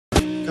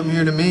Come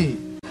here to me.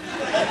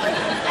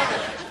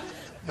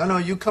 No,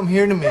 you come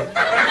here to me. Hey,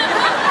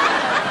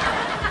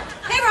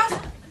 Ross.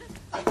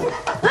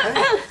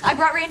 I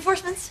brought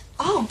reinforcements.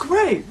 Oh,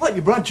 great. What,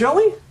 you brought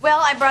Joey? Well,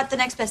 I brought the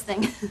next best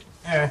thing.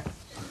 Yeah.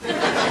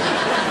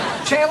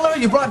 Chandler?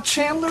 You brought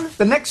Chandler?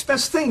 The next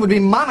best thing would be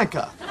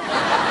Monica.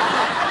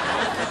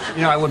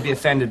 You know, I would be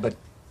offended, but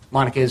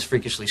Monica is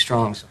freakishly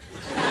strong, so...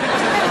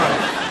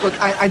 Look,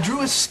 I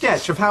drew a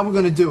sketch of how we're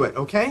going to do it,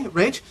 okay?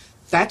 Rach,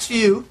 that's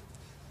you.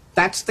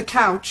 That's the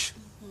couch.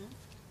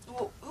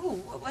 Ooh,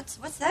 what's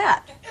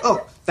that?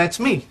 Oh, that's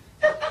me.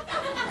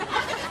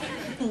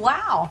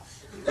 Wow.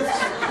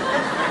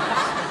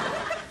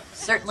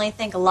 Certainly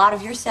think a lot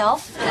of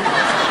yourself.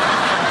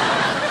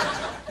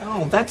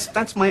 Oh,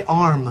 that's my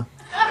arm.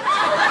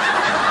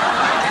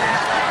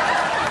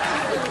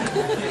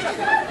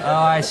 Oh,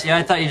 I see.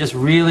 I thought you just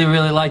really,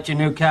 really liked your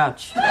new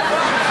couch.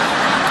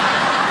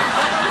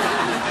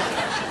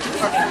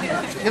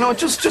 You know,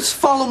 just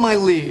follow my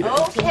lead.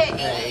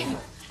 Okay.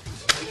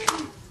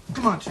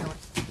 Come on, Chandler.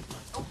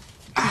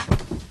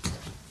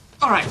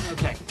 All right,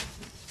 okay.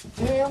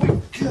 Here we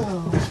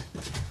go.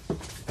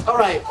 All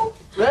right,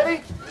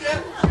 ready?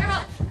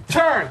 Yeah.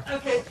 Turn.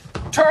 Okay.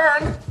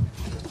 Turn.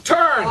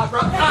 Turn. I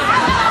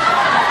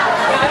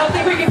don't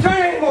think we can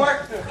turn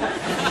anymore.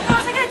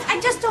 I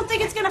just don't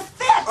think it's gonna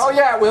fit. Oh,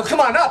 yeah, well,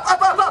 come on, up.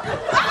 Up.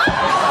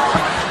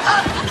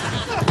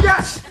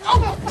 Yes.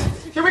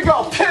 Here we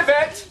go.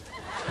 Pivot.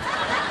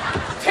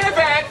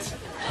 Pivot.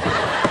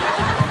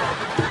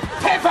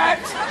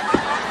 Pivot.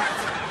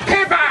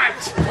 Pivot.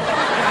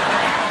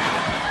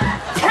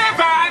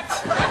 Pivot.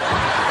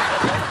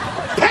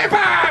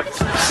 Pivot.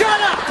 Shut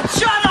up!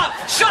 Shut up!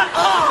 Shut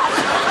up!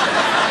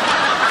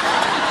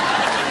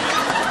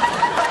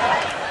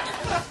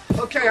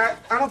 Okay,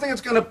 I don't think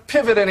it's gonna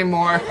pivot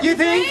anymore. You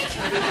think?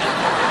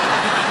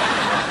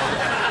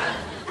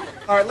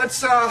 All right,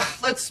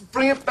 let's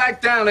bring it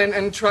back down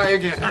and try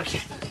again.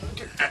 Okay.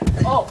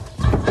 Oh.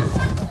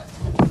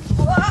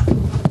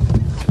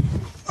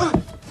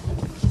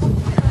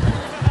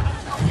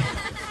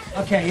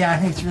 Okay, yeah, I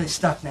think it's really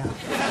stuck now.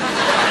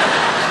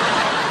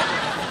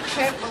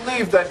 Can't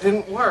believe that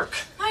didn't work.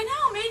 I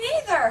know, me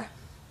neither.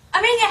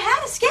 I mean, you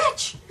had a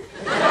sketch.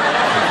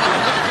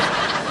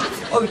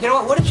 Oh, you know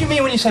what? What did you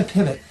mean when you said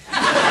pivot?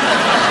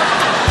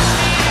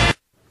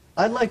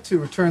 I'd like to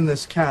return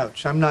this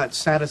couch. I'm not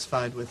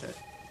satisfied with it.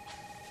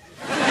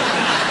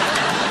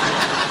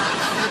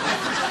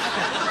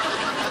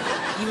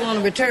 You want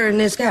to return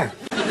this couch?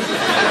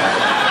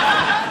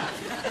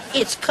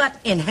 It's cut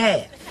in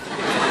half.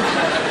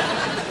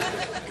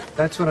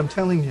 That's what I'm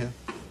telling you.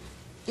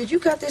 Did you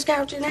cut this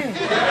couch in half?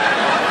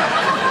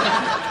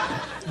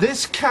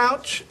 This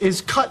couch is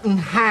cut in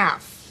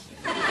half.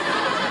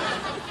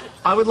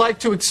 I would like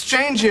to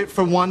exchange it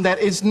for one that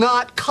is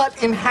not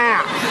cut in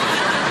half.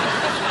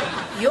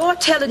 You're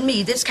telling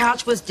me this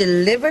couch was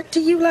delivered to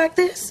you like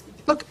this?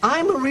 Look,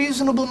 I'm a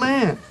reasonable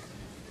man.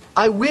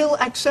 I will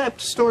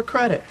accept store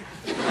credit.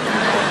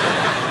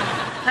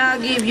 I'll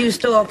give you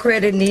store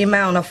credit in the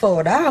amount of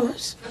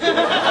 $4.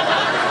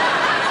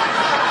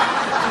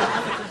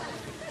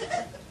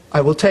 I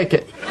will take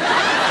it.